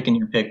logic in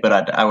your pick,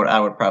 but I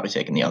would probably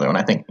take in the other one.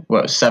 I think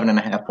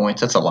 7.5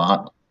 points. That's a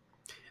lot.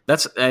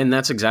 That's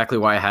exactly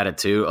why I had it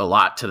too. A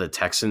lot to the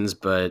Texans,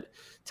 but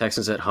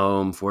Texans at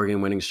home,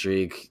 4-game winning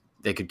streak.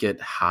 They could get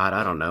hot.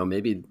 I don't know.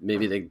 Maybe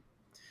they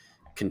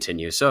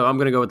continue. So I'm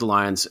going to go with the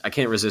Lions. I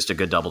can't resist a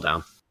good double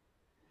down.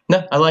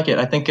 No, I like it.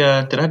 I think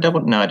did I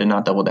double? No, I did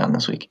not double down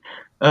this week.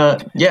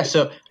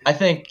 So I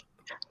think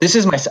this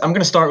is I'm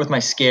going to start with my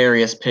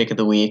scariest pick of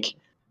the week.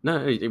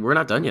 No, we're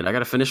not done yet. I got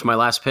to finish my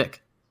last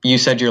pick. You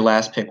said your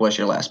last pick was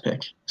your last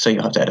pick, so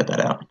you'll have to edit that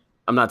out.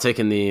 I'm not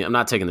taking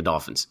the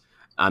Dolphins.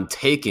 I'm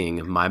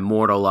taking my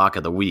mortal lock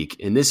of the week,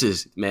 and this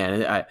is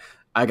I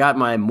got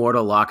my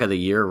mortal lock of the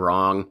year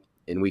wrong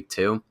in week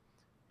 2.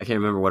 I can't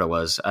remember what it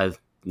was. I'm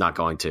not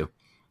going to.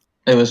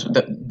 It was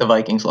the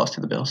Vikings lost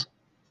to the Bills.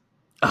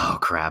 Oh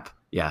crap!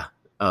 Yeah.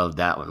 Oh,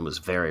 that one was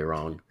very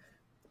wrong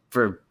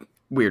for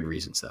weird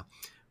reasons though.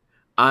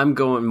 I'm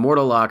going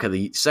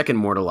second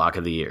mortal lock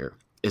of the year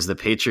is the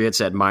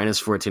Patriots at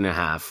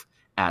 -14.5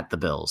 at the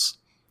Bills.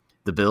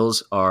 The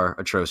Bills are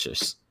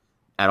atrocious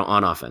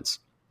on offense.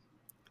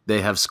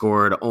 They have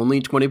scored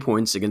only 20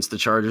 points against the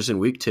Chargers in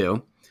week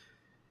 2.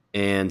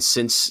 And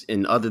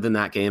other than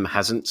that game,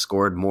 hasn't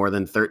scored more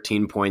than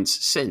 13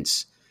 points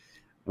since.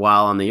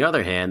 While on the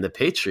other hand, the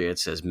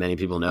Patriots, as many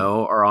people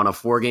know, are on a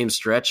 4-game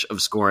stretch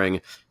of scoring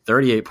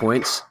 38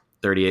 points,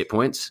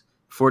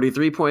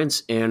 43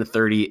 points, and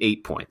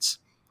 38 points.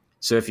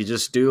 So if you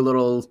just do a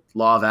little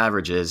law of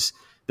averages,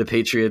 the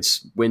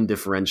Patriots win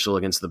differential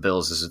against the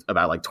Bills is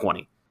about like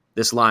 20.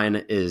 This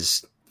line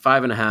is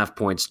 5.5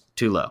 points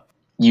too low.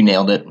 You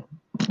nailed it.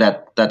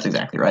 That's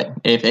exactly right.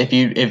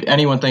 If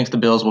anyone thinks the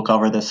Bills will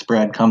cover this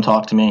spread, come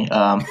talk to me,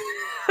 and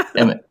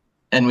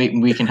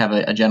we can have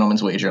a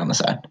gentleman's wager on the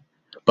side.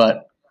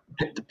 But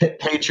the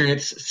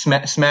Patriots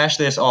smash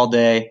this all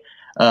day.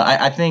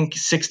 I think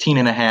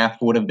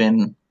 16.5 would have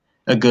been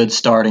a good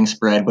starting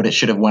spread, but it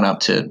should have went up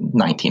to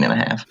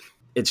 19.5.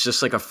 It's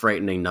just like a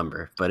frightening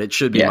number, but it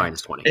should be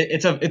 -20.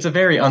 It's a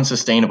very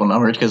unsustainable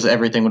number because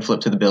everything would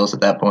flip to the Bills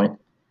at that point.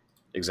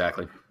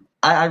 Exactly.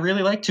 I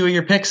really like 2 of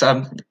your picks.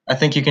 I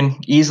think you can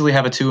easily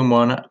have a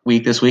 2-1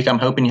 week this week. I'm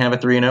hoping you have a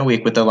 3-0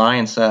 week with the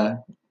Lions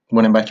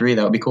winning by 3.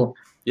 That would be cool.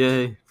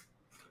 Yay.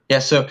 Yeah,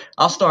 so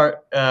I'll start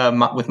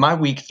with my my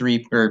weekly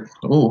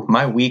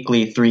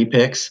 3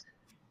 picks.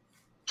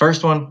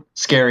 First one,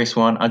 scariest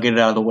one. I'll get it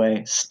out of the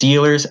way.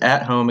 Steelers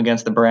at home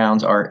against the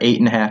Browns are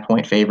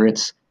 8.5-point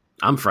favorites.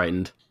 I'm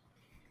frightened.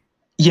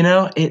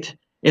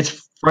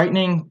 It's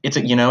frightening.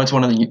 It's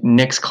one of the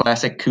Knicks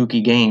classic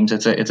kooky games.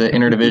 It's an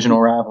interdivisional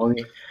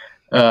rivalry.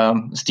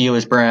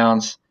 Steelers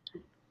Browns.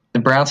 The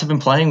Browns have been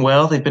playing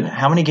well.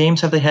 How many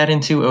games have they had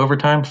into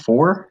overtime?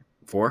 4?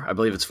 4? I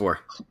believe it's 4.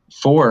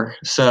 4.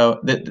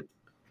 So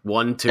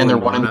 1, 2, and they're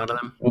 1 out of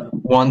them.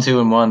 1, 2,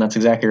 and 1. That's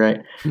exactly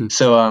right.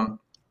 So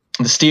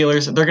the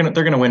Steelers,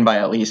 they're gonna win by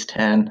at least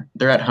 10.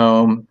 They're at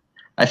home.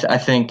 I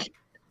think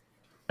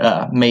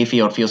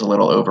Mayfield feels a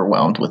little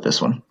overwhelmed with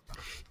this one.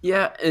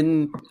 Yeah,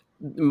 and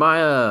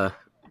my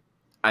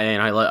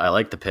I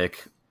like the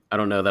pick. I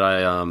don't know that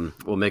I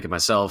will make it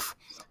myself,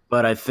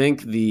 but I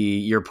think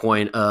your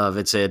point of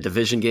it's a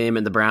division game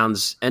and the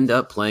Browns end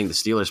up playing the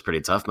Steelers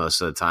pretty tough most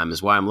of the time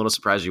is why I'm a little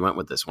surprised you went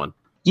with this one.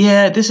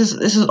 Yeah, this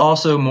is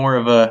also more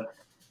of a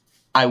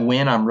I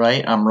win, I'm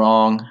right, I'm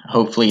wrong.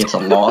 Hopefully it's a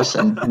loss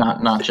and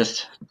not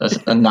just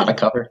not a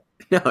cover.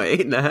 No,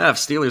 8.5.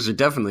 Steelers are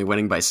definitely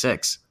winning by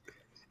 6.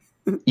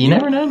 You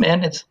never know,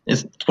 man.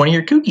 It's one of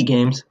your kooky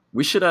games.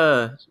 We should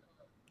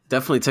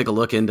definitely take a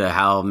look into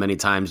how many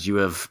times you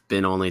have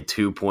been only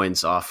 2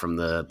 points off from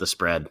the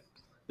spread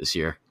this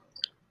year.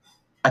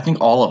 I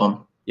think all of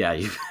them. Yeah,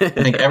 I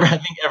think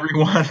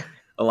everyone.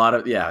 A lot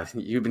of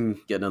you've been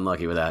getting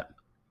unlucky with that.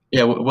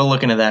 Yeah, we'll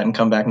look into that and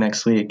come back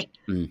next week.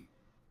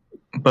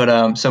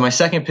 But so my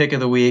second pick of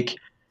the week,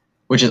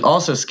 which is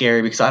also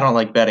scary because I don't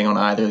like betting on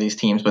either of these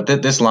teams, but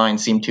this line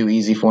seemed too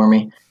easy for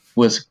me,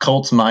 was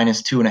Colts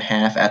minus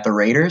 2.5 at the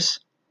Raiders.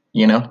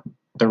 You know,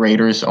 the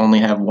Raiders only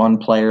have one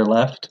player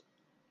left.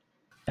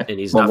 And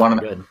he's not very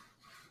good.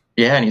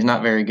 Yeah, and he's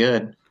not very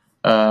good.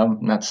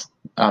 That's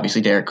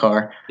obviously Derek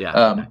Carr.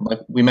 Yeah. Like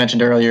we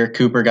mentioned earlier,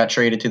 Cooper got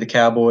traded to the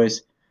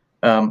Cowboys.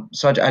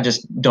 So I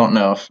just don't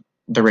know if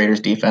the Raiders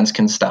defense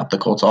can stop the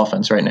Colts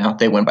offense right now.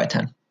 They win by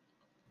 10.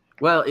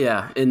 Well,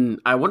 yeah, and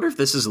I wonder if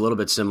this is a little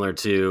bit similar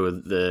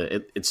to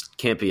it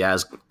can't be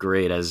as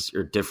great as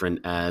or different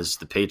as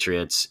the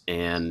Patriots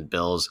and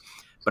Bills,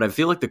 but I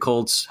feel like the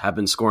Colts have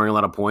been scoring a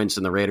lot of points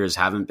and the Raiders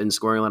haven't been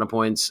scoring a lot of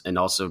points and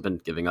also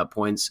been giving up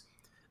points.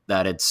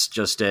 That it's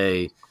just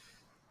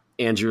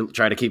Andrew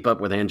try to keep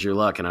up with Andrew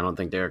Luck, and I don't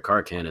think Derek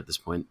Carr can at this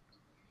point.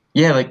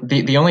 Yeah, like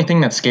the only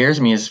thing that scares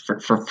me is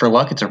for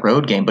Luck, it's a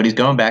road game, but he's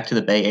going back to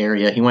the Bay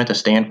Area. He went to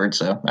Stanford,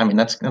 so I mean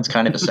that's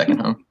kind of a second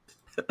home.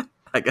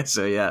 I guess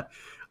so, yeah.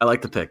 I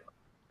like the pick.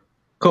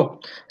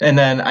 Cool. And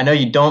then I know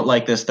you don't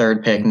like this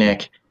third pick,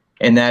 Nick,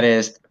 and that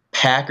is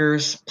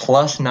Packers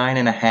plus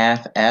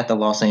 9.5 at the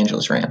Los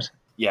Angeles Rams.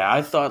 Yeah,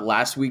 I thought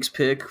last week's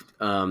pick,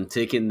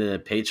 taking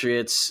the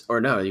Patriots,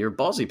 or no, your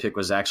ballsy pick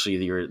was actually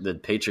the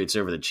Patriots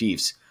over the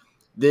Chiefs.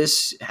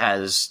 This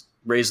has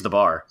raised the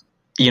bar.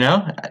 You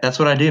know, that's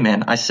what I do,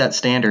 man. I set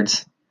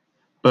standards.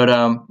 But,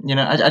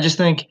 I just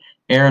think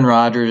Aaron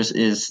Rodgers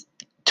is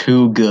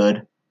too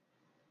good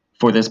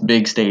for this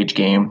big stage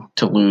game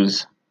to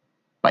lose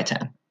by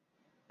 10.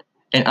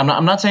 And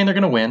I'm not saying they're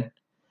going to win,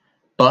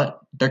 but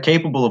they're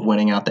capable of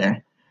winning out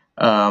there.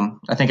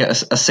 I think a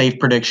safe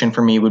prediction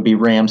for me would be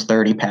Rams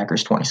 30,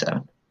 Packers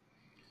 27.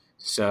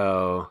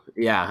 So,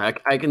 yeah,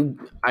 I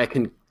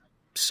can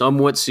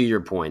somewhat see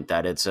your point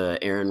that it's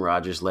a Aaron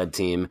Rodgers-led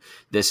team.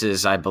 This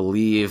is, I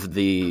believe,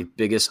 the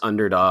biggest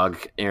underdog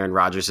Aaron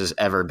Rodgers has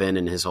ever been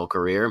in his whole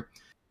career.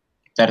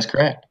 That is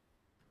correct.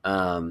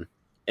 And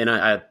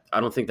I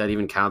don't think that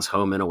even counts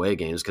home and away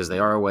games because they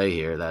are away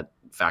here. That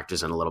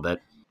factors in a little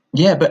bit.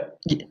 Yeah, but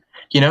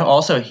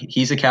also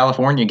he's a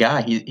California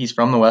guy. He's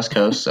from the West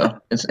Coast, so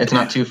it's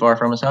not too far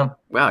from his home.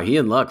 Wow, he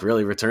and Luck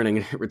really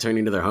returning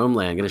to their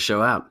homeland, going to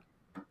show out.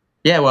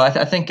 Yeah, well,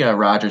 I think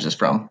Rodgers is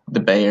from the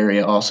Bay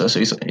Area also, so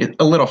he's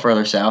a little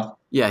further south.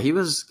 Yeah, he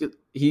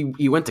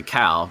went to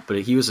Cal,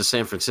 but he was a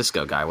San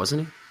Francisco guy,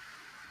 wasn't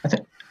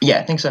he?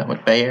 I think so.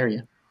 With Bay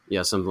Area.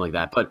 Yeah, something like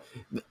that. But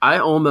I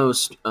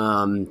almost,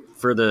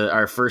 for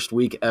our first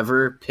week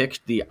ever,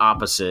 picked the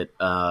opposite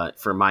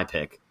for my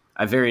pick.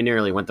 I very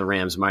nearly went the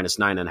Rams minus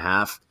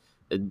 9.5,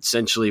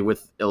 essentially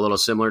with a little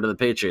similar to the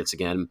Patriots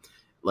again.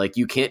 Like,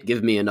 you can't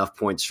give me enough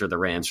points for the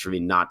Rams for me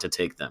not to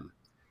take them.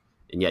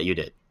 And yet you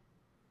did.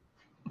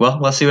 Well,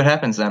 let's see what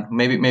happens then.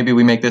 Maybe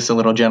we make this a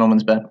little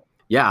gentleman's bet.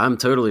 Yeah, I'm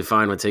totally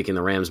fine with taking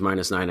the Rams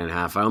minus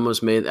 9.5. I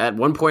almost at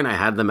one point I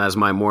had them as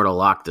my mortal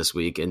lock this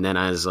week, and then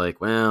I was like,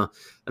 well,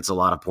 that's a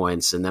lot of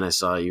points. And then I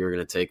saw you were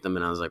going to take them,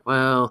 and I was like,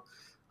 well,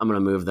 I'm going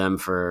to move them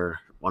for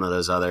one of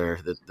those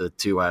the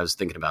two I was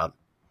thinking about.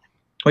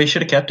 Well, you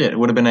should have kept it. It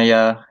would have been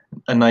a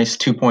nice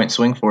 2-point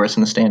swing for us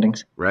in the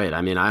standings. Right.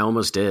 I mean, I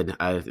almost did.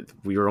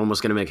 We were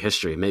almost going to make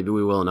history. Maybe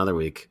we will another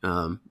week.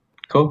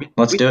 Cool.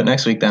 Let's do it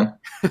next week then.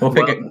 We'll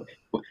pick it.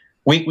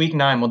 Week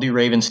 9, we'll do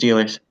Ravens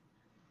Steelers.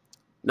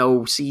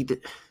 No,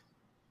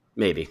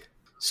 maybe.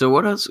 So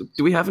what else?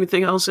 Do we have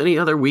anything else? Any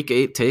other week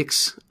 8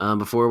 takes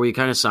before we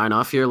kind of sign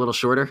off here a little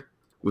shorter?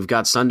 We've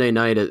got Sunday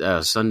night.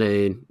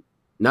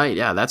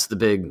 Yeah, that's the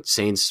big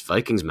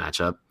Saints-Vikings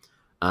matchup.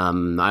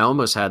 I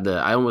almost had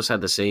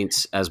the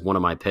Saints as one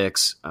of my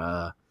picks,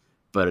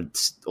 but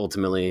it's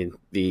ultimately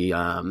the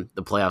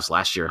playoffs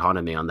last year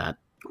haunted me on that.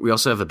 We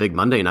also have a big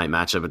Monday night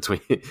matchup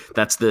between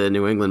that's the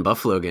New England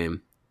Buffalo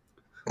game.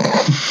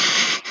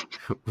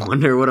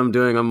 Wonder what I'm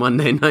doing on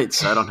Monday night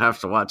so I don't have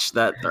to watch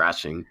that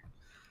thrashing.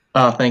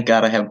 Oh, thank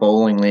God I have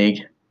bowling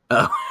league.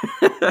 Oh,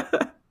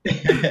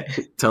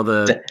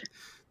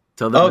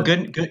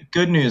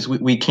 good news.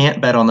 We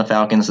can't bet on the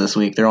Falcons this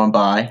week. They're on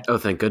bye. Oh,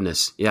 thank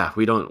goodness. Yeah,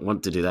 we don't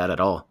want to do that at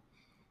all.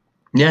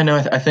 Yeah, no,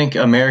 I think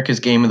America's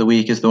game of the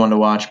week is the one to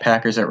watch.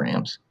 Packers at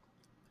Rams.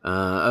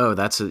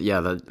 That's a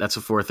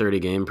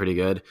 4:30 game. Pretty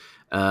good.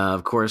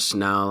 Of course,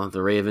 now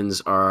the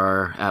Ravens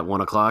are at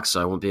 1:00, so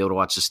I won't be able to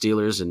watch the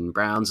Steelers and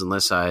Browns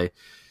unless I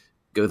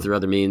go through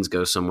other means,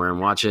 go somewhere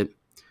and watch it.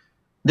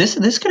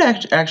 This could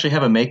actually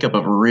have a makeup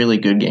of a really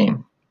good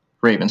game.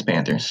 Ravens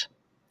Panthers.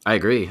 I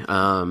agree.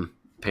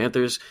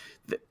 Panthers,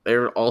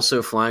 they're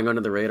also flying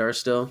under the radar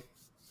still.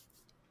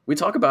 We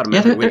talk about them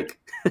every week.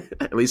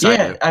 At least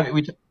I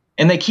do.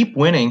 And they keep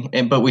winning,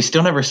 but we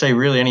still never say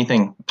really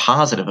anything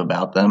positive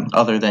about them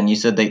other than you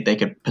said they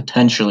could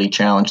potentially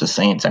challenge the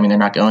Saints. I mean, they're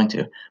not going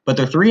to. But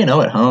they're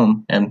 3-0 at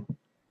home, and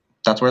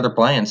that's where they're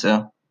playing.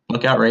 So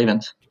look out,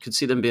 Ravens. Could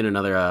see them being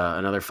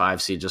another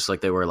 5 seed, just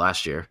like they were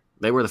last year.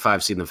 They were the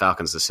 5 seed and the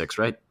Falcons the 6,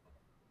 right?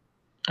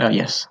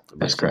 Yes,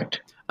 that's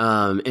correct.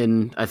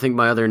 And I think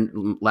my other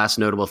last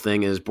notable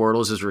thing is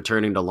Bortles is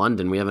returning to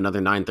London. We have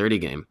another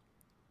 9:30 game.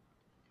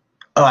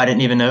 Oh, I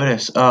didn't even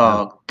notice.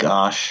 Oh,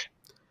 gosh.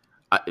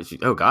 I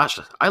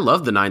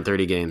love the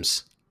 9:30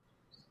 games.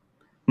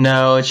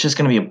 No, it's just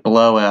going to be a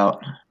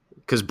blowout.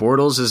 Because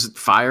Bortles is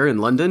fire in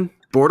London.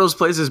 Bortles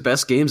plays his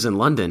best games in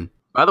London.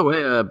 By the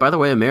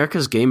way,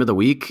 America's game of the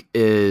week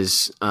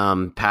is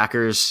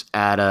Packers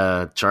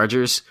at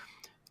Chargers.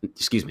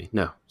 Excuse me,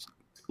 no,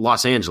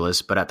 Los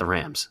Angeles, but at the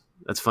Rams.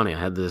 That's funny. I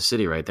had the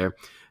city right there.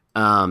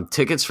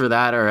 Tickets for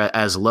that are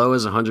as low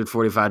as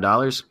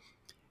 $145.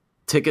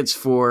 Tickets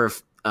for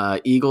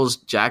Eagles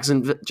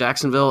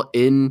Jacksonville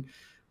in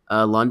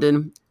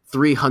London,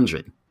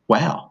 $300.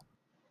 Wow,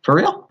 for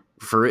real?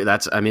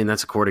 That's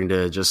according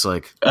to just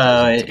like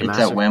it's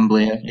at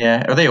Wembley.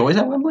 Yeah, are they always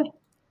at Wembley?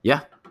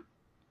 Yeah,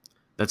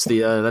 that's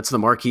the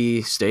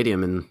marquee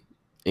stadium in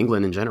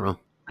England in general.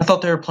 I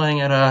thought they were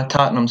playing at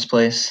Tottenham's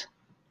place.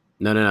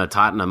 No.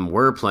 Tottenham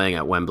were playing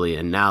at Wembley,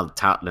 and now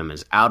Tottenham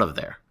is out of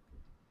there.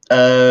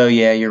 Oh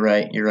yeah, you're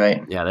right.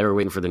 Yeah, they were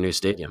waiting for the new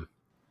stadium.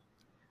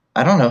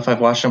 I don't know if I've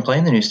watched them play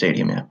in the new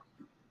stadium yet.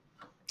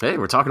 Hey,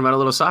 we're talking about a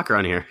little soccer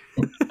on here.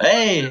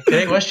 Hey,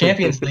 today was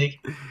Champions League.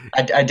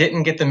 I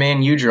didn't get the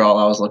Man U draw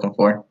I was looking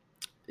for.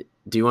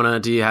 Do you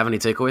have any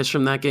takeaways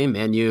from that game?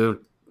 Man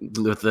U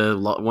with the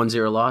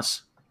 1-0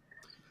 loss?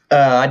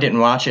 I didn't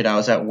watch it. I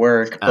was at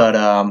work, but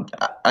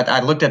I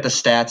looked at the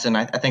stats, and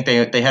I think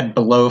they had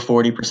below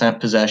 40%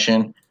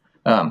 possession.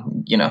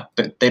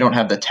 They don't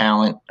have the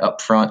talent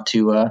up front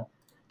to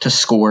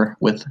score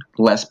with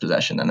less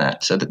possession than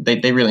that. So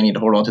they really need to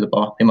hold on to the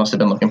ball. They must have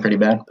been looking pretty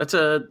bad.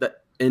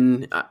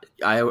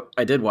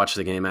 I did watch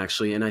the game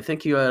actually, and I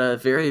think you had a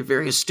very,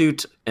 very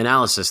astute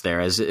analysis there.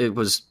 As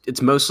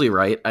it's mostly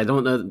right. I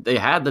don't know. They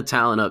had the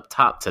talent up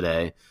top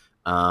today.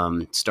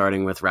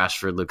 Starting with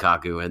Rashford,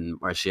 Lukaku, and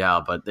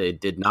Martial, but they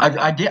did not.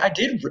 I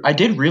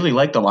did really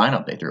like the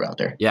lineup they threw out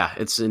there. Yeah,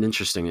 it's a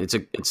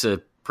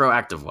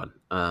proactive one.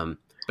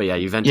 But yeah,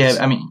 Juventus.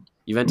 Yeah, I mean,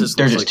 Juventus.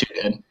 They're just too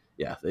good.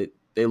 Yeah,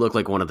 they look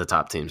like one of the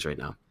top teams right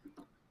now.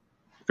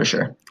 For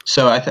sure.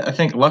 So I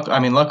think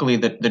luckily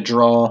the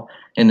draw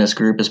in this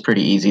group is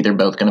pretty easy. They're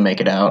both going to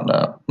make it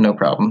out, no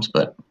problems.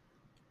 But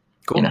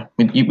cool.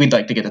 We'd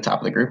like to get the top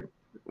of the group.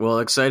 Well,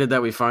 excited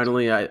that we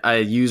finally I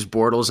used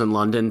Bortles in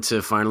London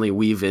to finally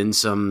weave in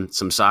some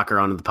soccer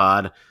onto the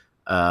pod.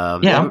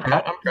 I'm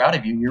proud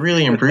of you. You're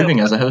really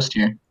improving as a host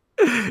here.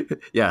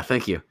 Yeah,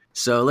 thank you.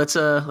 So let's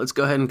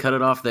go ahead and cut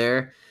it off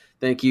there.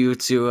 Thank you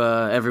to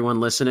everyone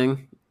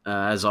listening.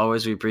 As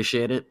always, we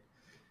appreciate it.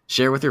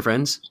 Share with your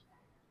friends.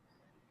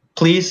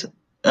 Please.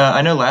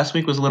 I know last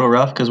week was a little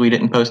rough because we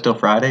didn't post till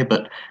Friday,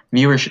 but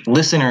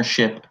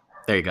listenership.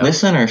 There you go.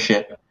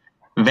 Listenership,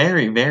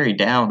 very, very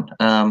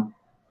down.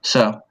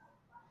 So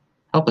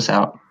help us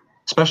out,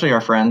 especially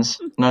our friends.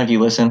 None of you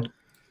listen.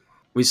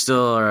 We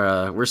still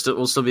are.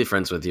 We'll still be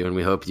friends with you, and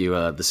we hope you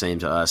the same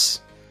to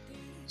us.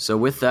 So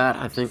with that,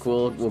 I think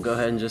we'll go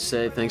ahead and just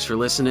say thanks for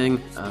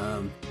listening.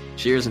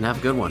 Cheers and have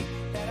a good one.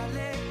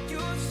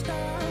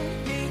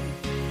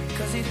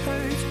 It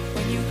hurts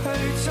when you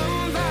hurt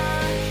somebody.